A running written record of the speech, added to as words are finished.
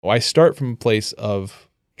I start from a place of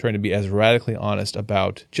trying to be as radically honest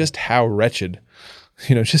about just how wretched,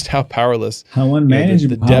 just how powerless, how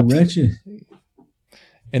unmanageable, the depth, how wretched.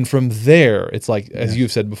 And from there, it's like, as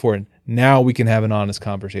you've said before, now we can have an honest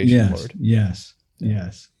conversation, Lord. Yes. Who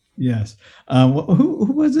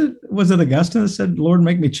was it? Was it Augustine that said, "Lord,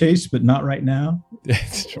 make me chaste, but not right now"?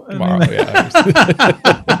 It's tomorrow,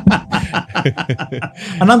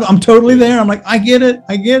 And I'm totally there. I'm like, I get it.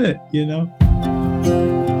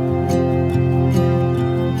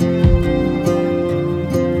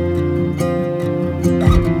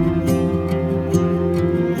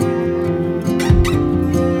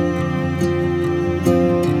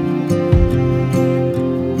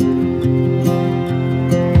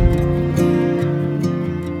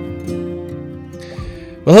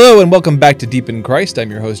 Well, hello and welcome back to Deep in Christ.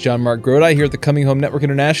 I'm your host, John Mark Grodi, here at the Coming Home Network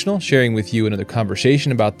International, sharing with you another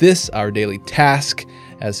conversation about this, our daily task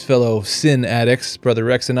as fellow sin addicts, Brother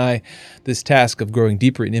Rex and I, this task of growing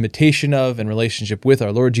deeper in imitation of and relationship with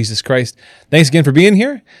our Lord Jesus Christ. Thanks again for being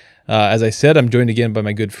here. As I said, I'm joined again by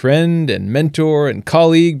my good friend and mentor and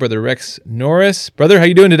colleague, Brother Rex Norris. Brother, how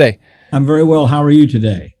you doing today? I'm very well. How are you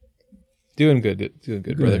today? Doing good,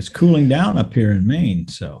 brother. It's cooling down up here in Maine,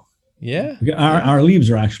 so... Yeah. Our leaves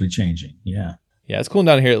are actually changing. Yeah, it's cooling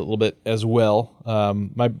down here a little bit as well.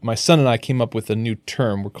 My son and I came up with a new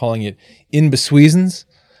term. We're calling it in-besweezens.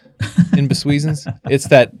 In-besweezens. It's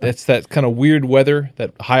that kind of weird weather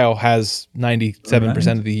that Ohio has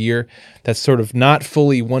 97% of the year. That's sort of not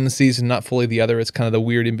fully one season, not fully the other. It's kind of the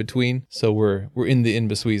weird in-between. So we're in the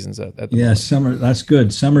in-besweezens at the moment. Summer. That's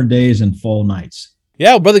good. Summer days and fall nights.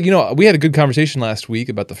 Yeah, brother, we had a good conversation last week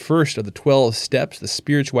about the first of the 12 steps, the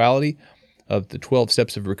spirituality of the 12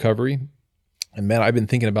 steps of recovery. And man, I've been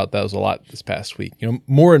thinking about those a lot this past week.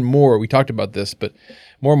 More and more, we talked about this, but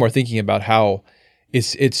more and more thinking about how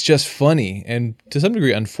it's just funny and to some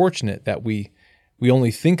degree unfortunate that we only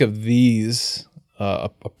think of these, a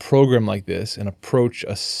program like this, and approach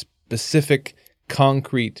a specific,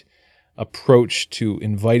 concrete approach to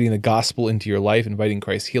inviting the gospel into your life, inviting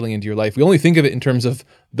Christ's healing into your life. We only think of it in terms of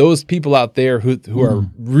those people out there who are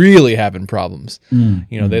really having problems,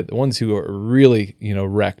 the ones who are really,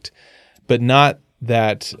 wrecked, but not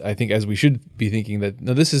that I think as we should be thinking that,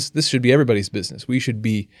 no, this should be everybody's business. We should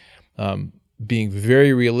be being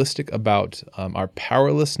very realistic about our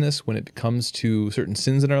powerlessness when it comes to certain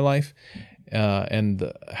sins in our life,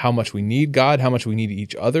 and how much we need God, how much we need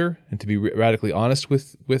each other, and to be radically honest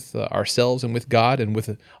with ourselves and with God and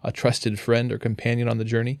with a trusted friend or companion on the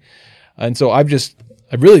journey. And so I've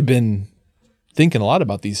really been thinking a lot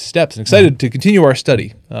about these steps and excited to continue our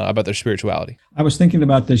study about their spirituality. I was thinking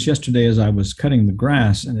about this yesterday as I was cutting the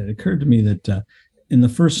grass, and it occurred to me that in the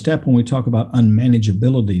first step, when we talk about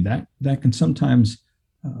unmanageability, that can sometimes,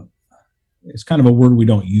 it's kind of a word we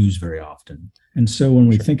don't use very often. And so when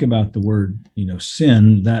we think about the word,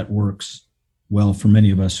 sin, that works well for many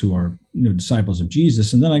of us who are, disciples of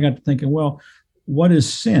Jesus. And then I got to thinking, well, what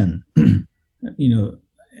is sin? And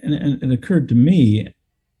it occurred to me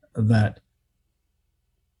that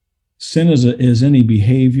sin is any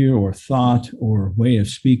behavior or thought or way of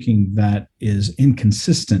speaking that is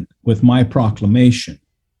inconsistent with my proclamation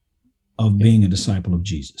of being a disciple of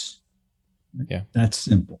Jesus. Yeah, that's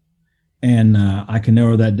simple. And I can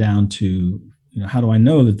narrow that down to, how do I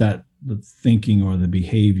know that the thinking or the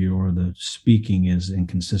behavior or the speaking is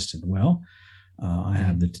inconsistent? Well, I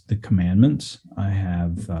have the commandments. I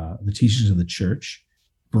have the teachings of the church,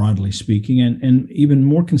 broadly speaking, and even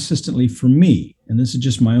more consistently for me, and this is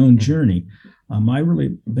just my own journey, I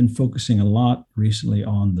really been focusing a lot recently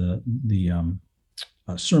on the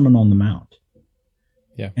Sermon on the Mount.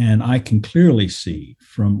 Yeah. And I can clearly see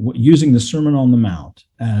from using the Sermon on the Mount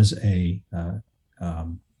as a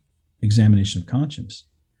examination of conscience,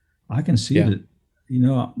 I can see that,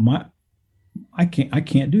 I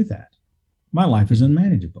can't do that. My life is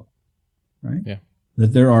unmanageable, right? Yeah.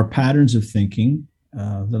 That there are patterns of thinking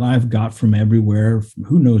that I've got from everywhere, from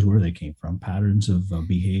who knows where they came from, patterns of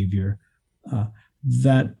behavior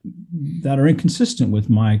that are inconsistent with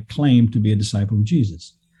my claim to be a disciple of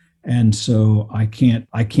Jesus. And so I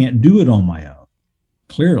can't do it on my own.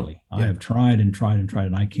 Clearly, I have tried and tried and tried,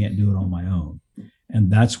 and I can't do it on my own. And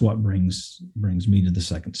that's what brings me to the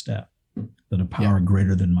second step, that a power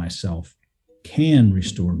greater than myself can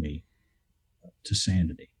restore me to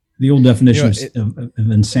sanity. The old definition of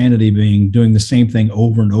insanity being doing the same thing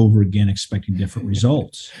over and over again, expecting different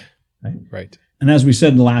results. Right. And as we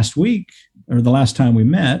said last week, or the last time we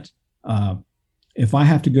met, if I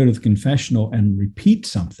have to go to the confessional and repeat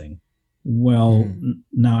something, well,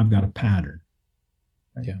 now I've got a pattern.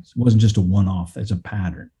 Right? Yeah. It wasn't just a one-off, it's a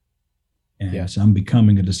pattern. and Yeah. so I'm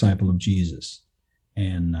becoming a disciple of Jesus.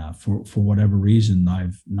 And for whatever reason,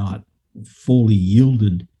 I've not fully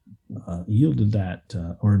yielded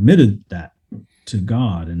that or admitted that to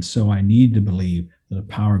God. And so I need to believe that a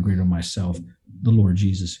power greater than myself, the Lord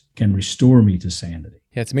Jesus, can restore me to sanity.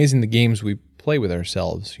 Yeah, it's amazing the games we play with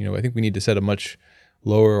ourselves. You know, I think we need to set a much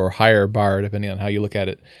lower or higher bar, depending on how you look at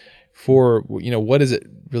it, for, you know, what does it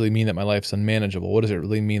really mean that my life's unmanageable? What does it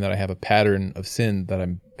really mean that I have a pattern of sin that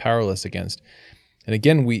I'm powerless against? And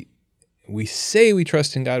again, we say we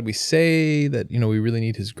trust in God. We say that, you know, we really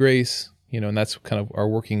need his grace, you know, and that's kind of our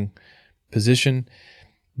working position.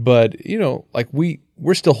 But, you know, like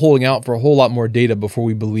we're still holding out for a whole lot more data before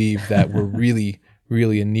we believe that we're really,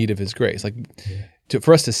 really in need of his grace. Like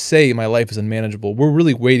for us to say my life is unmanageable, we're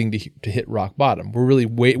really waiting to hit rock bottom.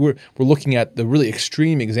 We're looking at the really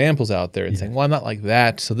extreme examples out there and saying, well, I'm not like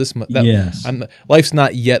that. So life's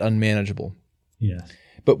not yet unmanageable. Yes.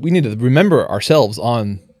 But we need to remember ourselves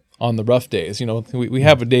on the rough days. You know, we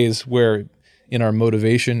have days where in our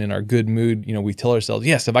motivation, in our good mood, you know, we tell ourselves,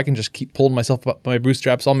 yes, if I can just keep pulling myself up by my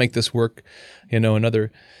bootstraps, I'll make this work, you know,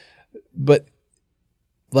 but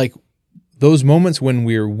like those moments when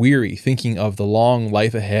we're weary, thinking of the long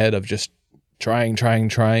life ahead of just trying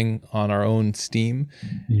on our own steam,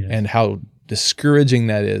 Yes. and how discouraging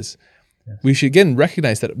that is, we should again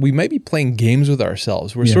recognize that we might be playing games with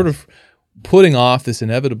ourselves. We're sort of putting off this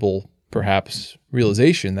inevitable, perhaps,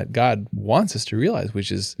 realization that God wants us to realize,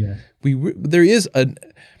 which is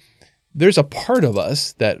there's a part of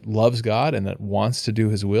us that loves God and that wants to do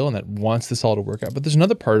his will and that wants this all to work out. But there's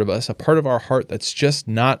another part of us, a part of our heart that's just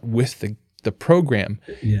not with the program.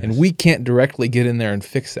 Yes. And we can't directly get in there and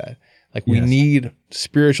fix that. Like we need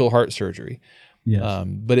spiritual heart surgery. Yes.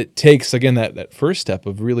 But it takes, again, that first step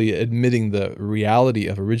of really admitting the reality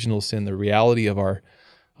of original sin, the reality of our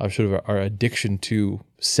addiction to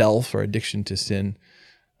self, our addiction to sin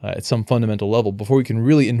at some fundamental level, before we can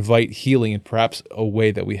really invite healing in perhaps a way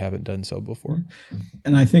that we haven't done so before.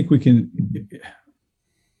 And I think we can.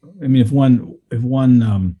 I mean, if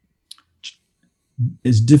one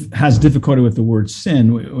has difficulty with the word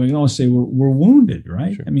sin, we can always say we're wounded,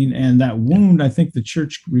 right? Sure. I mean, and that wound, I think the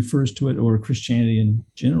church refers to it, or Christianity in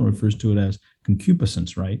general refers to it as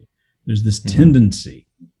concupiscence, right? There's this tendency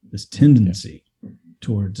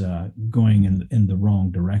towards going in the wrong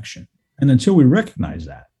direction. And until we recognize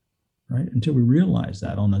that, right? Until we realize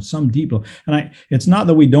that on some deep level. And it's not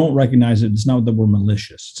that we don't recognize it. It's not that we're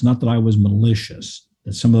malicious. It's not that I was malicious.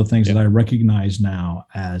 That some of the things that I recognize now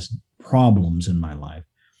as problems in my life,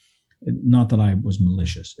 not that I was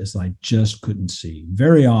malicious. It's that I just couldn't see.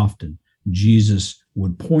 Very often, Jesus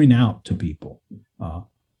would point out to people, and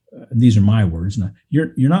these are my words,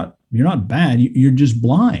 you're not bad. You're just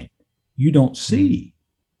blind. You don't see,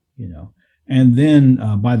 you know. And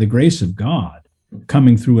then by the grace of God,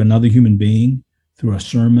 coming through another human being, through a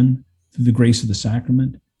sermon, through the grace of the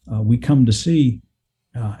sacrament, we come to see,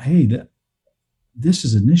 hey, this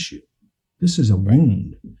is an issue. This is a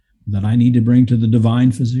wound that I need to bring to the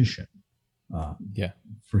divine physician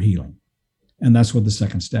for healing. And that's what the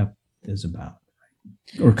second step is about.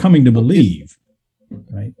 Right? Or coming to believe,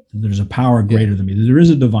 right? There's a power greater than me. That there is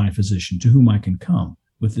a divine physician to whom I can come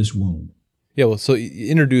with this wound. Yeah, well, so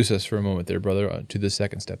introduce us for a moment there, brother, to the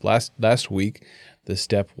second step. Last week, the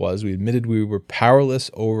step was we admitted we were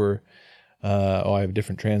powerless over. I have a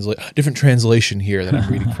different translation here that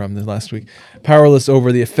I'm reading from than last week. Powerless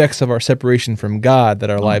over the effects of our separation from God, that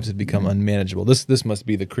our lives had become unmanageable. This must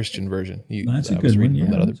be the Christian version. That's a good one.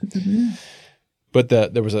 Yeah, But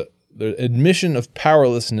there was the admission of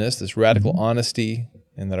powerlessness, this radical honesty,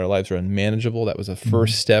 and that our lives are unmanageable. That was a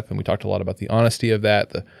first step, and we talked a lot about the honesty of that,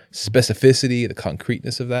 the specificity, the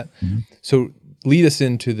concreteness of that. So lead us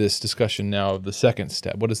into this discussion now of the second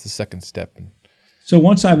step. What is the second step? So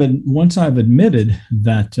once I've admitted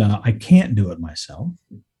that I can't do it myself,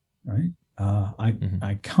 right?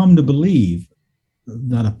 I come to believe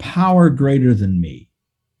that a power greater than me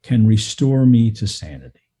can restore me to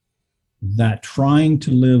sanity. That trying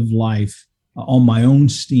to live life on my own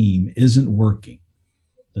steam isn't working.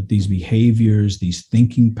 That these behaviors, these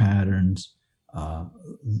thinking patterns,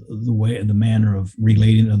 the manner of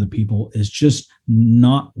relating to other people is just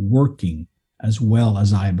not working as well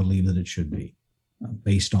as I believe that it should be,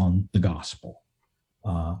 based on the gospel.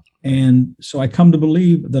 And so I come to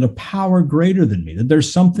believe that a power greater than me, that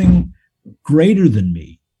there's something greater than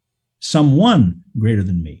me, someone greater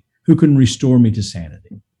than me, who can restore me to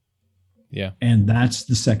sanity. Yeah. And that's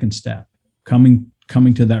the second step, coming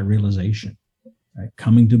to that realization. Right?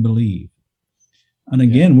 Coming to believe. And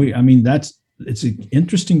again, it's an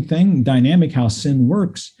interesting thing, dynamic, how sin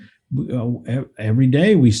works. every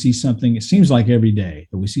day we see something. It seems like every day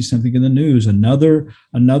that we see something in the news. Another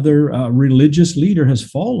religious leader has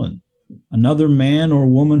fallen. Another man or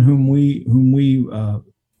woman whom we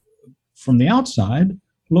from the outside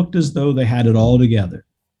looked as though they had it all together,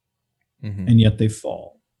 and yet they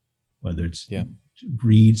fall. Whether it's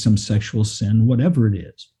greed, some sexual sin, whatever it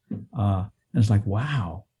is, and it's like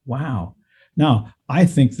wow. Now I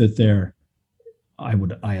think that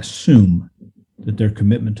I assume that their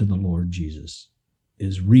commitment to the Lord Jesus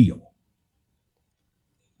is real.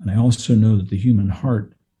 And I also know that the human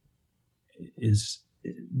heart is,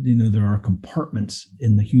 there are compartments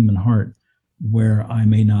in the human heart where I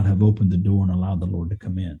may not have opened the door and allowed the Lord to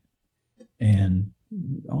come in. And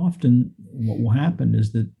often what will happen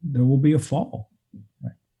is that there will be a fall.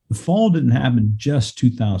 Right? The fall didn't happen just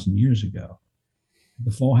 2,000 years ago. The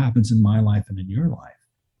fall happens in my life and in your life.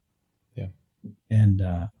 Yeah. And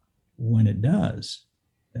when it does,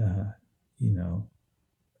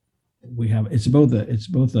 we have it's both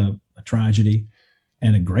a tragedy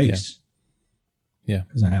and a grace. Yeah.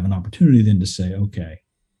 Because I have an opportunity then to say, okay,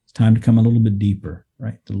 it's time to come a little bit deeper,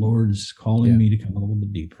 right? The Lord is calling me to come a little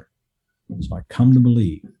bit deeper. So I come to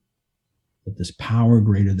believe that this power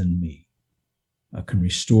greater than me can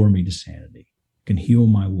restore me to sanity, can heal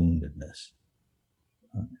my woundedness.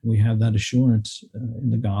 We have that assurance in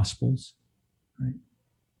the Gospels, right?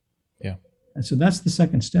 Yeah. And so that's the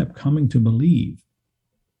second step, coming to believe,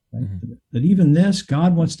 right? That even this,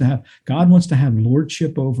 God wants to have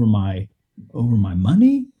lordship over my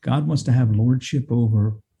money. God wants to have lordship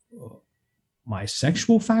over my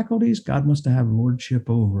sexual faculties. God wants to have lordship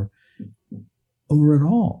over it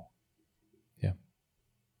all. Yeah.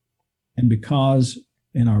 And because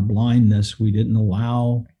in our blindness we didn't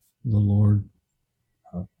allow the Lord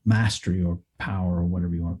mastery or power or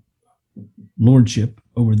whatever you want, lordship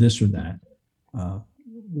over this or that,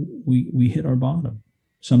 we hit our bottom.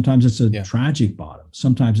 Sometimes it's a tragic bottom.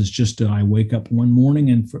 Sometimes it's just I wake up one morning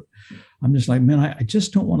and I'm just like, man, I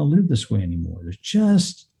just don't want to live this way anymore.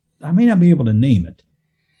 I may not be able to name it,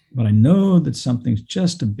 but I know that something's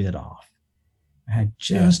just a bit off.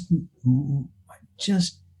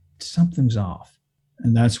 Something's off.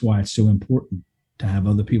 And that's why it's so important to have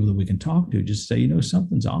other people that we can talk to, just say,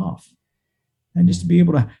 something's off. And just to be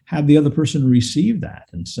able to have the other person receive that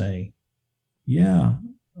and say, yeah,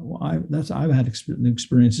 well, I've had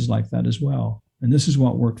experiences like that as well. And this is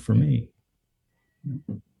what worked for me.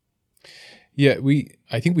 Yeah,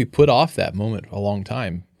 I think we put off that moment a long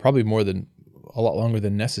time, probably a lot longer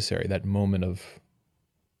than necessary, that moment of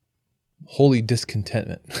holy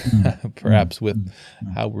discontentment, perhaps with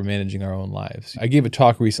how we're managing our own lives. I gave a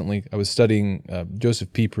talk recently. I was studying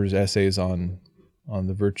Joseph Pieper's essays on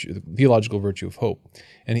the theological virtue of hope.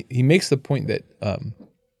 And he makes the point that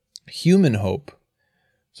human hope,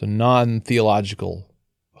 so non-theological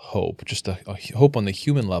hope, just a hope on the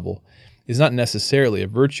human level, is not necessarily a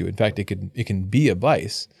virtue. In fact, it can be a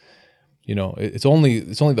vice. It's only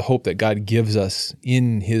the hope that God gives us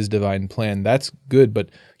in His divine plan. That's good, but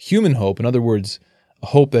human hope, in other words, a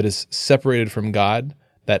hope that is separated from God,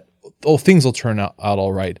 that things will turn out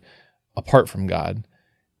all right apart from God,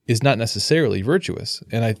 is not necessarily virtuous.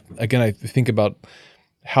 And I think about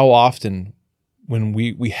how often when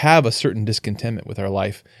we have a certain discontentment with our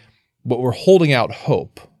life, but we're holding out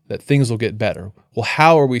hope that things will get better. Well,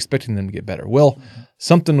 how are we expecting them to get better? Well,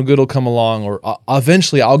 something good will come along, or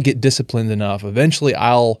eventually I'll get disciplined enough. Eventually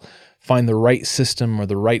I'll find the right system or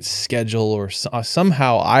the right schedule, or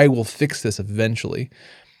somehow I will fix this eventually.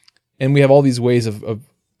 And we have all these ways of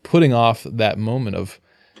putting off that moment of,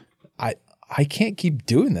 I can't keep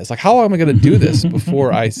doing this. Like, how am I going to do this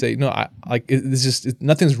before I say, no,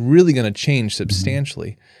 nothing's really going to change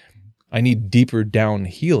substantially. I need deeper down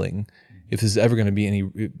healing if this is ever going to be any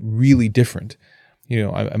really different.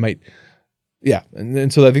 I might,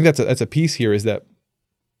 and so I think that's a piece here, is that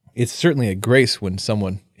it's certainly a grace when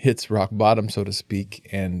someone hits rock bottom, so to speak,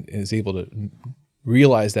 and is able to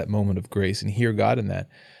realize that moment of grace and hear God in that.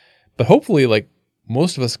 But hopefully, like,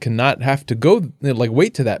 most of us cannot have to go,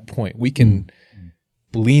 wait to that point. We can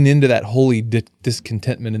lean into that holy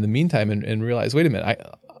discontentment in the meantime and realize, wait a minute,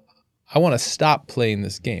 I want to stop playing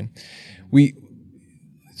this game.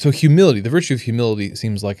 So humility, the virtue of humility,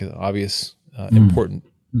 seems like an obvious, important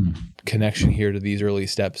connection here to these early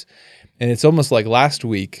steps. And it's almost like last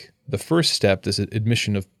week, the first step, this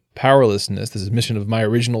admission of powerlessness, this admission of my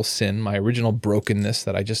original sin, my original brokenness,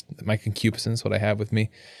 my concupiscence, what I have with me,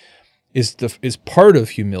 is part of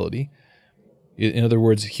humility. In other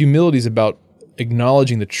words, humility is about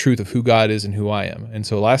acknowledging the truth of who God is and who I am. And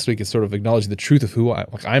so last week it's sort of acknowledging the truth of who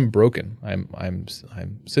I'm broken. I'm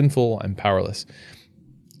sinful. I'm powerless.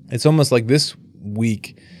 it's almost like this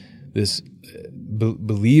week, this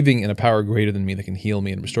believing in a power greater than me that can heal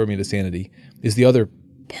me and restore me to sanity is the other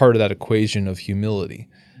part of that equation of humility,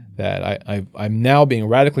 that I'm now being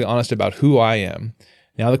radically honest about who I am.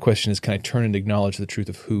 Now the question is, can I turn and acknowledge the truth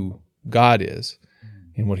of who God is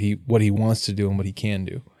and what he wants to do and what he can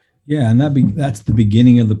do? Yeah, and that's the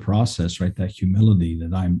beginning of the process, right? That humility,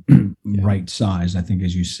 that I'm right sized. I think,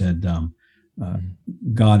 as you said,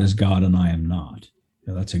 God is God and I am not.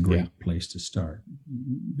 That's a great place to start,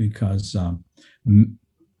 because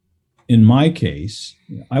in my case,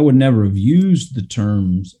 I would never have used the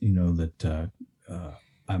terms, that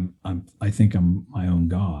I think I'm my own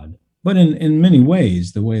God. But in many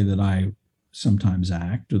ways, the way that I sometimes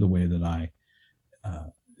act, or the way that I,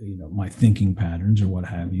 my thinking patterns or what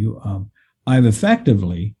have you, I've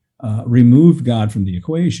effectively removed God from the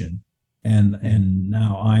equation, and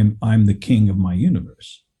now I'm the king of my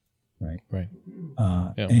universe, right? Right.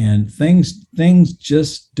 And things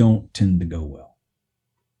just don't tend to go well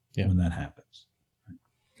when that happens.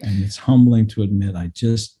 And it's humbling to admit I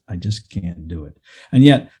just can't do it. And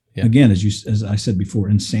yet, again, as I said before,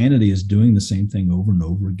 insanity is doing the same thing over and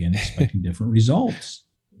over again, expecting different results.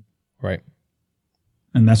 Right.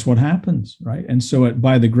 And that's what happens, right? And so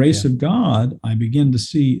by the grace of God, I begin to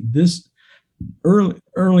see this.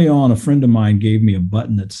 Early on, a friend of mine gave me a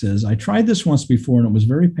button that says, I tried this once before and it was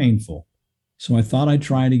very painful, so I thought I'd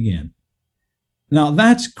try it again. Now,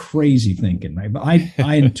 that's crazy thinking, right? But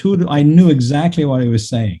I knew exactly what he was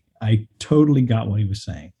saying. I totally got what he was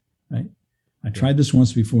saying, right? I tried this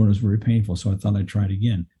once before and it was very painful, so I thought I'd try it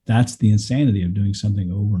again. That's the insanity of doing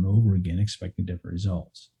something over and over again, expecting different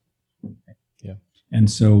results. Yeah. And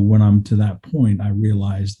so when I'm to that point, I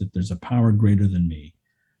realize that there's a power greater than me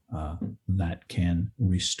that can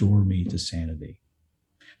restore me to sanity.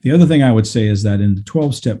 The other thing I would say is that in the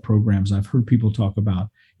 12-step programs, I've heard people talk about,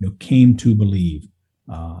 came to believe.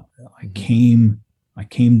 I came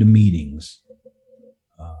to meetings.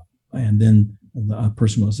 And then a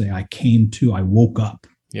person will say, I woke up.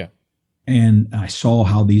 Yeah. And I saw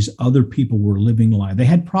how these other people were living life. They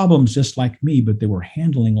had problems just like me, but they were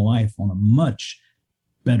handling life on a much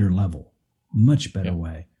better level, much better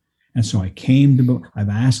way. And so I've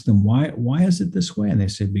asked them, why is it this way? And they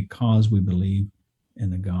say, because we believe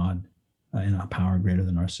in a God, in a power greater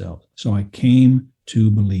than ourselves. So I came to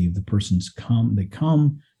believe. The person's they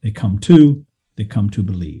come to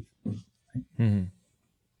believe. Right? Mm-hmm.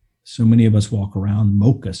 So many of us walk around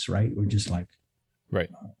mochus, right? We're just like, right.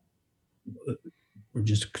 We're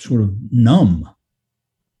just sort of numb.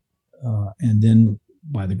 And then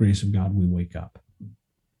by the grace of God, we wake up.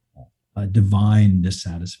 A divine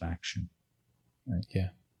dissatisfaction, right? Yeah,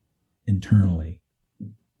 internally.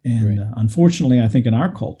 And unfortunately, I think in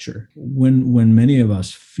our culture, when many of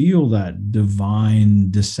us feel that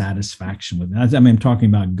divine dissatisfaction with that, I'm talking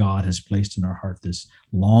about God has placed in our heart this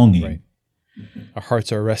longing. Right. Our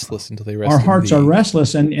hearts are restless until they rest. Our hearts are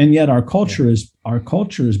restless, and yet our culture is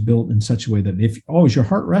built in such a way that is your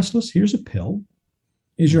heart restless? Here's a pill.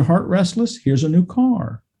 Is your heart restless? Here's a new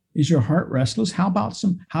car. Is your heart restless? How about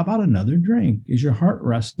another drink? Is your heart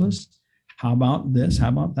restless? How about this? How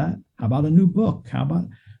about that? How about a new book? How about,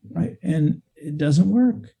 right? And it doesn't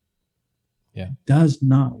work. Yeah. It does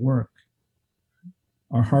not work.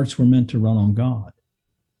 Our hearts were meant to run on God,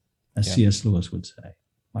 as C.S. Lewis would say.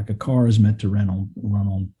 Like a car is meant to run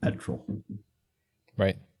on petrol.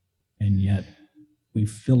 Right. And yet we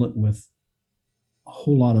fill it with a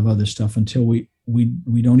whole lot of other stuff until we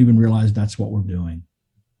don't even realize that's what we're doing.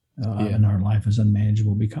 And our life is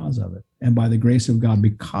unmanageable because of it. And by the grace of God,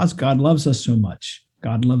 because God loves us so much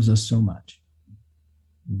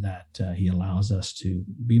that he allows us to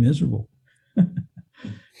be miserable.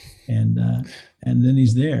 And then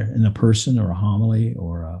he's there in a person or a homily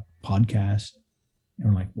or a podcast. And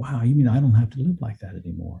we're like, wow, you mean I don't have to live like that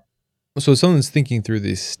anymore? So someone's thinking through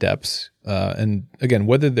these steps, and again,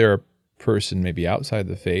 whether they're a person maybe outside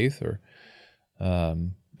the faith or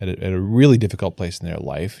at a really difficult place in their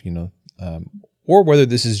life, or whether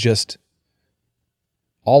this is just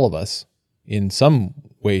all of us in some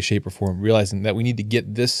way, shape, or form, realizing that we need to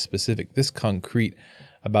get this specific, this concrete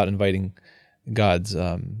about inviting God's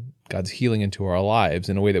healing into our lives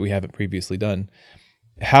in a way that we haven't previously done.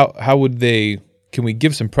 How would they? Can we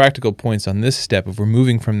give some practical points on this step if we're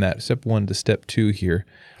moving from that step 1 to step 2 here?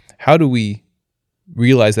 How do we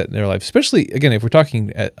realize that in their life? Especially, again, if we're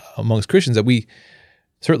talking amongst Christians, that we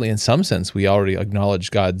certainly in some sense, we already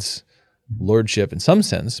acknowledge God's lordship in some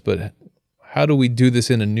sense, but how do we do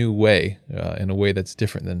this in a new way, in a way that's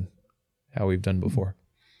different than how we've done before?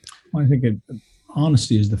 Well, I think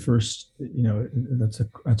honesty is the first,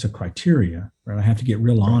 that's a criteria, right? I have to get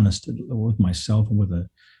real honest with myself and with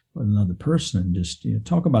another person, and just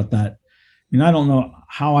talk about that. I don't know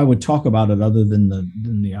how I would talk about it other than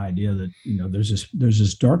the idea that there's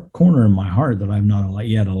this dark corner in my heart that I've not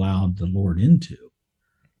yet allowed the Lord into,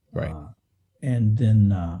 right? And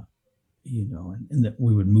then and that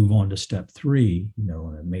we would move on to step 3.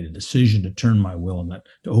 And I made a decision to turn my will and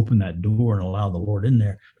to open that door and allow the Lord in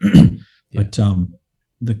there. But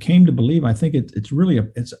the came to believe, I think it's really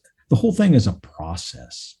the whole thing is a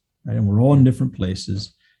process, right? And we're all in different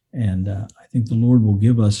places, and I think the Lord will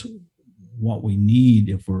give us what we need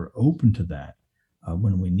if we're open to that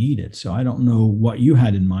when we need it. So I don't know what you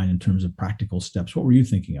had in mind in terms of practical steps. What were you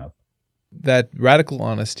thinking of? That radical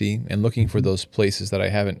honesty and looking for those places that I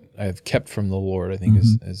have kept from the Lord, I think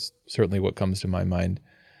is certainly what comes to my mind.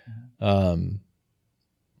 I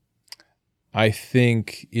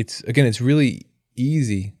think it's really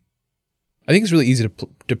easy. I think it's really easy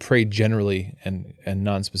to pray generally and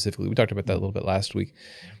non-specifically. We talked about that a little bit last week,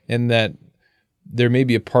 and that there may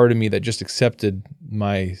be a part of me that just accepted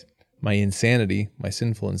my insanity, my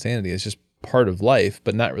sinful insanity, as just part of life,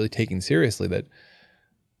 but not really taking seriously that,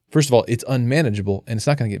 first of all, it's unmanageable and it's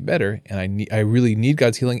not going to get better, and I really need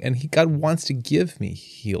God's healing, and God wants to give me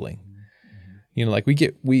healing. Like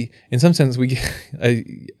we in some sense we get,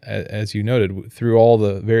 as you noted, through all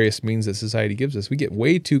the various means that society gives us, we get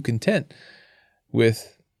way too content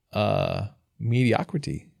with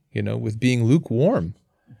mediocrity, with being lukewarm.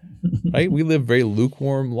 Right? We live very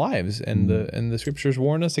lukewarm lives, and the scriptures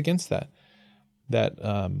warn us against that.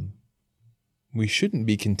 That we shouldn't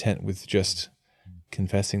be content with just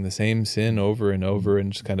confessing the same sin over and over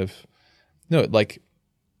and just kind of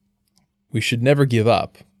we should never give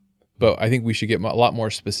up. But I think we should get a lot more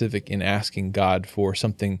specific in asking God for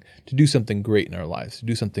something, to do something great in our lives, to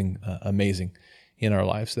do something amazing in our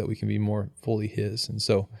lives, so that we can be more fully His. And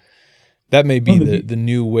so that may be the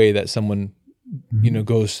new way that someone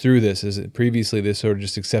goes through this. Is it previously they sort of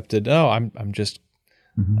just accepted, I'm just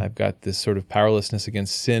I've got this sort of powerlessness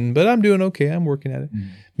against sin, but I'm doing okay. I'm working at it.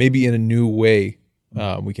 Maybe in a new way,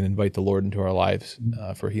 we can invite the Lord into our lives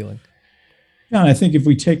for healing. Yeah, I think if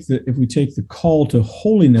we take the call to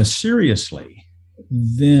holiness seriously,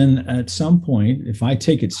 then at some point, if I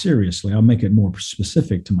take it seriously, I'll make it more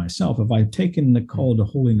specific to myself. If I've taken the call to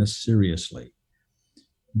holiness seriously,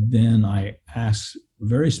 then I ask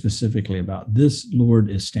very specifically about this. Lord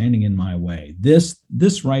is standing in my way. This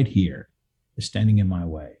right here is standing in my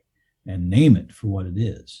way, and name it for what it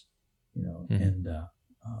is, and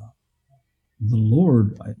the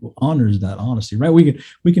Lord honors that honesty, right?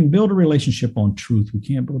 We can build a relationship on truth. We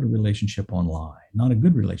can't build a relationship on lie, not a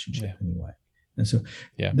good relationship anyway. And so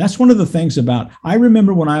that's one of the things I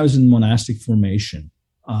remember when I was in monastic formation,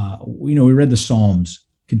 we read the Psalms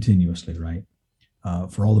continuously, right?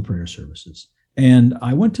 For all the prayer services. And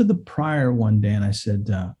I went to the prior one day and I said,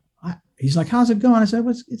 he's like, how's it going? I said,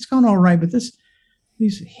 well, it's going all right, but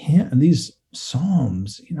these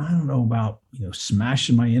Psalms, I don't know about,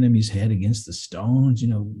 smashing my enemy's head against the stones,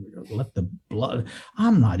 let the blood,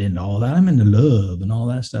 I'm not into all that. I'm into love and all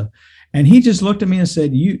that stuff. And he just looked at me and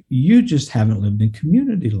said, you just haven't lived in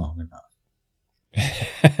community long enough.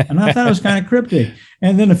 And I thought it was kind of cryptic.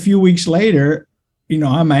 And then a few weeks later,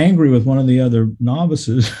 I'm angry with one of the other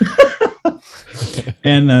novices.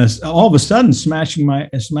 And all of a sudden, smashing my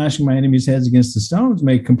enemies' heads against the stones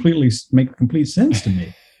make complete sense to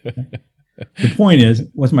me. The point is,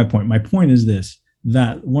 what's my point? My point is this: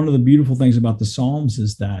 that one of the beautiful things about the Psalms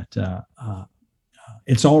is that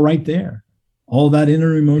it's all right there. All that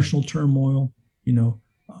inner emotional turmoil,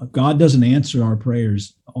 God doesn't answer our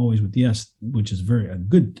prayers always with yes, which is a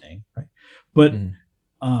good thing, right? But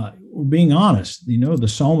we're being honest. The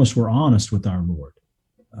psalmists were honest with our Lord.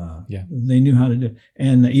 They knew how to do it.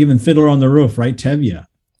 And even Fiddler on the Roof, right? Tevye.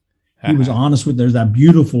 He was honest there's that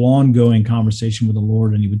beautiful ongoing conversation with the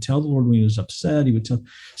Lord, and he would tell the Lord when he was upset.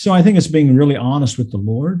 So I think it's being really honest with the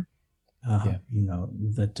Lord,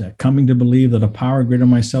 that coming to believe that a power greater than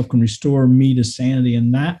myself can restore me to sanity.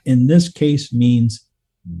 And that in this case means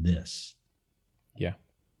this. Yeah.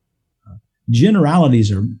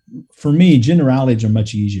 Generalities are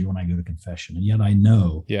much easier when I go to confession. And yet I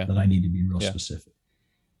know that I need to be real specific.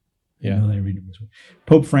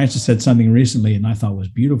 Pope Francis said something recently, and I thought was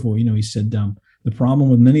beautiful. He said, the problem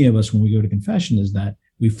with many of us when we go to confession is that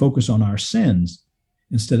we focus on our sins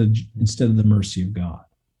instead of the mercy of God.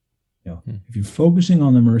 If you're focusing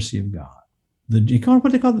on the mercy of God,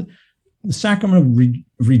 what they call the sacrament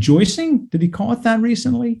of rejoicing. Did he call it that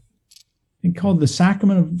recently? He called the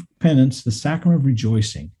sacrament of penance the sacrament of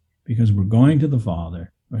rejoicing, because we're going to the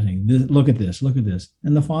Father Or saying, look at this, look at this.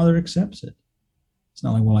 And the Father accepts it. It's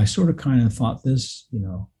not like, well, I sort of kind of thought this,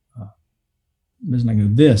 it's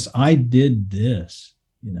like this, I did this,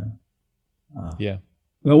 Yeah.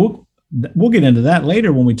 Well, we'll get into that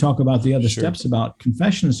later when we talk about the other Sure. steps about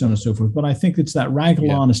confession and so on and so forth. But I think it's that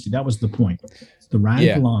radical honesty. That was the point. The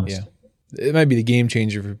radical honesty. Yeah. It might be the game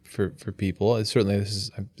changer for people. Certainly,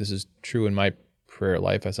 this is true in my prayer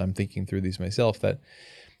life as I'm thinking through these myself. That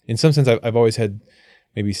in some sense, I've always had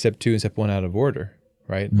maybe step 2 and step 1 out of order,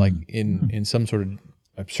 right? Mm-hmm. Like in some sort of,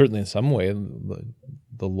 certainly in some way,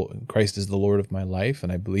 Christ is the Lord of my life,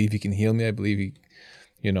 and I believe He can heal me. I believe He.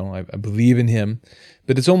 I believe in Him,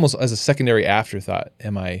 but it's almost as a secondary afterthought.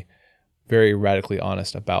 Am I very radically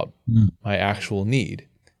honest about my actual need?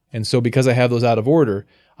 And so because I have those out of order,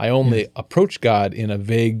 I only approach God in a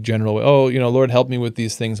vague, general way. Oh, Lord, help me with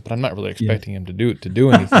these things, but I'm not really expecting Him to do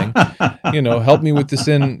anything. Help me with the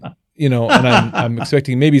sin, and I'm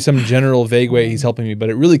expecting maybe some general vague way He's helping me,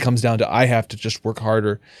 but it really comes down to I have to just work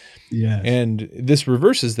harder. Yes. And this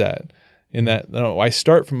reverses that in that I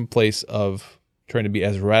start from a place of trying to be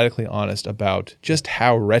as radically honest about just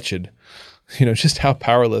how wretched, just how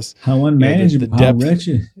powerless, how unmanageable, the depth. How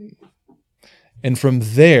wretched. And from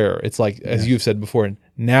there, it's like, as you've said before,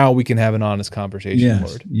 now we can have an honest conversation,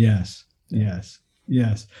 Lord. Yes. Who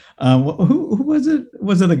was it?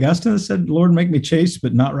 Was it Augustine that said, Lord, make me chaste,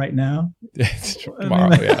 but not right now? It's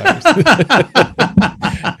tomorrow,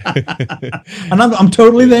 And I'm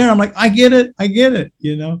totally there. I'm like, I get it.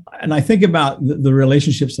 And I think about the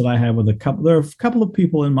relationships that I have with there are a couple of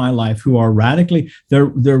people in my life who are radically,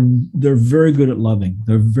 they're very good at loving.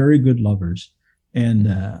 They're very good lovers. And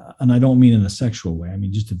I don't mean in a sexual way. I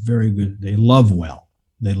mean, just they love well.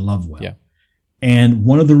 Yeah. And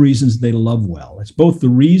one of the reasons they love well, it's both the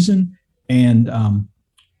reason and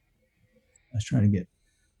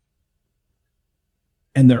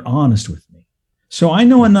and they're honest with me. So I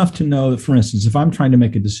know enough to know that, for instance, if I'm trying to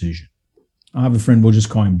make a decision, I have a friend, we'll just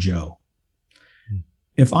call him Joe.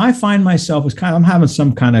 If I find myself I'm having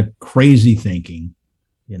some kind of crazy thinking,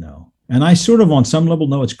 and I sort of on some level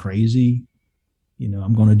know it's crazy,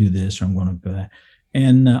 I'm going to do this or I'm going to do that.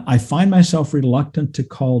 And I find myself reluctant to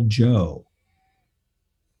call Joe.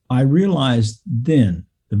 I realized then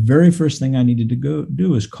the very first thing I needed to go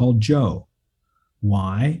do is call Joe.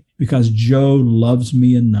 Why? Because Joe loves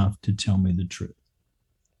me enough to tell me the truth.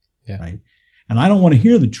 Yeah. Right. And I don't want to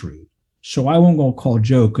hear the truth. So I won't go call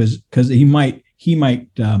Joe because he might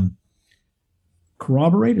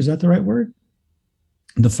corroborate. Is that the right word?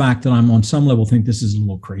 The fact that I'm on some level think this is a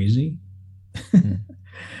little crazy.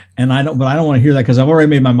 And I don't want to hear that because I've already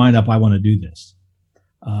made my mind up. I want to do this.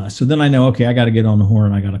 So then I know, okay, I got to get on the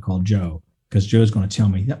horn. I got to call Joe because Joe's going to tell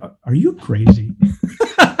me, are you crazy?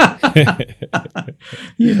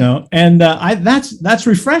 And that's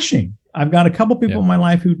refreshing. I've got a couple people in my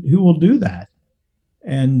life who will do that.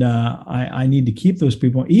 And I need to keep those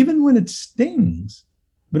people, even when it stings,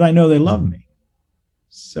 but I know they love me.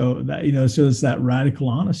 So that, so it's that radical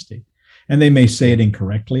honesty. And they may say it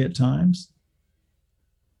incorrectly at times.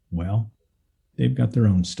 Well, they've got their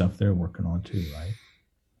own stuff they're working on too, right?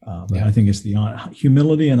 But I think it's the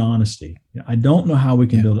humility and honesty. I don't know how we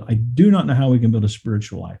can I do not know how we can build a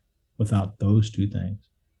spiritual life without those two things.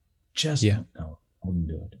 Just don't know how we can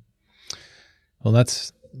do it. Well,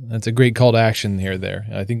 that's a great call to action here. There,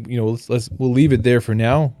 I think we'll leave it there for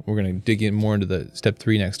now. We're going to dig in more into the step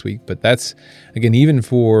 3 next week. But that's again, even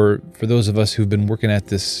for those of us who've been working at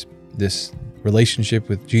this relationship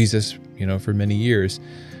with Jesus, for many years.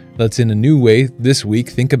 Let's in a new way this week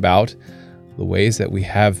think about the ways that we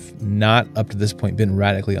have not up to this point been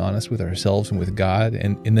radically honest with ourselves and with God,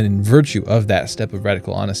 and then in virtue of that step of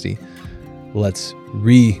radical honesty, let's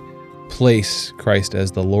replace Christ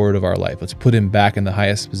as the Lord of our life. Let's put Him back in the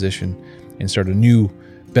highest position and start a new,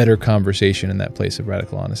 better conversation in that place of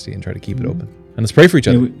radical honesty and try to keep it open. And let's pray for each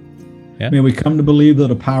other. May we come to believe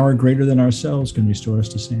that a power greater than ourselves can restore us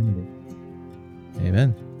to sanity.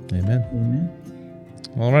 Amen.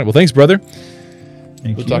 All right. Well, thanks, brother.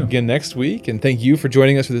 We'll talk again next week, and thank you for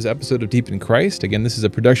joining us for this episode of Deep in Christ. Again, this is a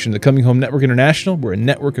production of the Coming Home Network International. We're a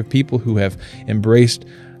network of people who have embraced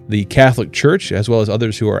the Catholic Church, as well as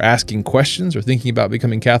others who are asking questions or thinking about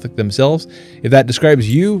becoming Catholic themselves. If that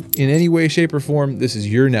describes you in any way, shape, or form, this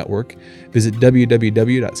is your network. Visit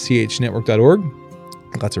www.chnetwork.org.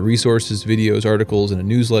 Lots of resources, videos, articles, and a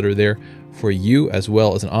newsletter there for you, as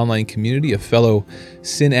well as an online community of fellow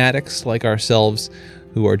sin addicts like ourselves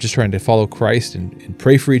who are just trying to follow Christ and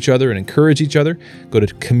pray for each other and encourage each other. Go to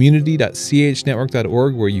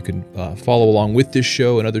community.chnetwork.org where you can follow along with this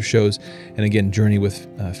show and other shows, and again, journey with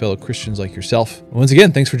fellow Christians like yourself. Once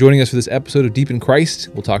again, thanks for joining us for this episode of Deep in Christ.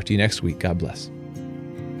 We'll talk to you next week. God bless.